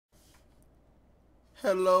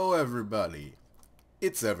Hello everybody!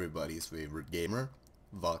 It's everybody's favorite gamer,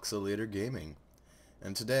 VoxelatorGaming,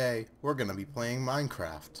 and today we're gonna be playing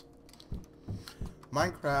Minecraft.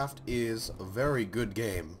 Minecraft is a very good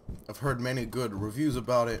game. I've heard many good reviews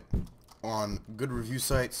about it on good review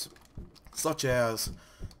sites such as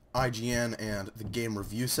IGN and the Game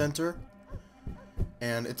Review Center,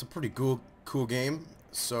 and it's a pretty cool game,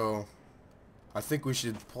 so I think we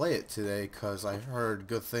should play it today because I heard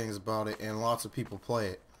good things about it and lots of people play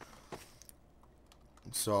it.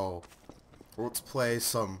 So let's play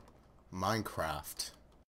some Minecraft.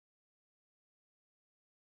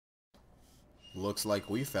 Looks like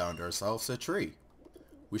we found ourselves a tree.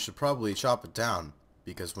 We should probably chop it down,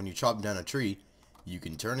 because when you chop down a tree, you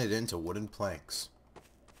can turn it into wooden planks.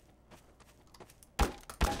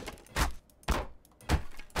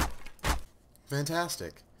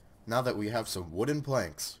 Fantastic! Now that we have some wooden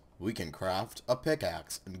planks, we can craft a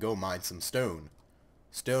pickaxe and go mine some stone.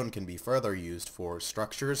 Stone can be further used for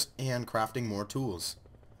structures and crafting more tools,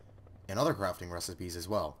 and other crafting recipes as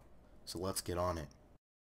well. So let's get on it.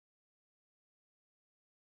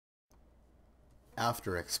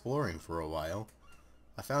 After exploring for a while,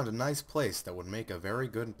 I found a nice place that would make a very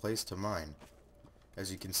good place to mine.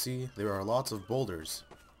 As you can see, there are lots of boulders,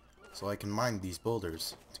 so I can mine these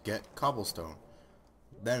boulders to get cobblestone.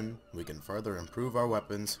 Then, we can further improve our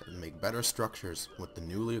weapons and make better structures with the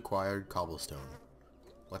newly acquired cobblestone.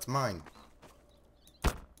 Let's mine.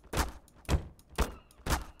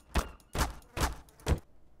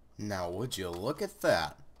 Now would you look at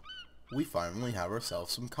that? We finally have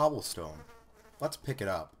ourselves some cobblestone. Let's pick it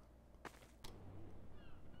up.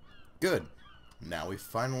 Good. Now we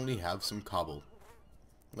finally have some cobble.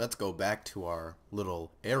 Let's go back to our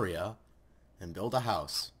little area and build a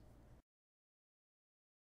house.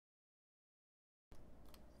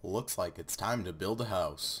 Looks like it's time to build a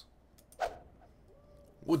house.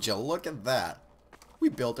 Would you look at that? We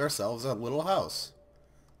built ourselves a little house.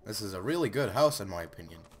 This is a really good house in my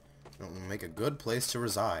opinion. It will make a good place to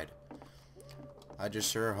reside. I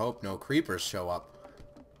just sure hope no creepers show up.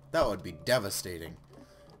 That would be devastating.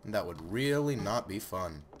 And that would really not be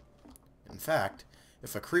fun. In fact,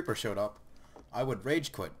 if a creeper showed up, I would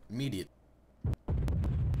rage quit immediately.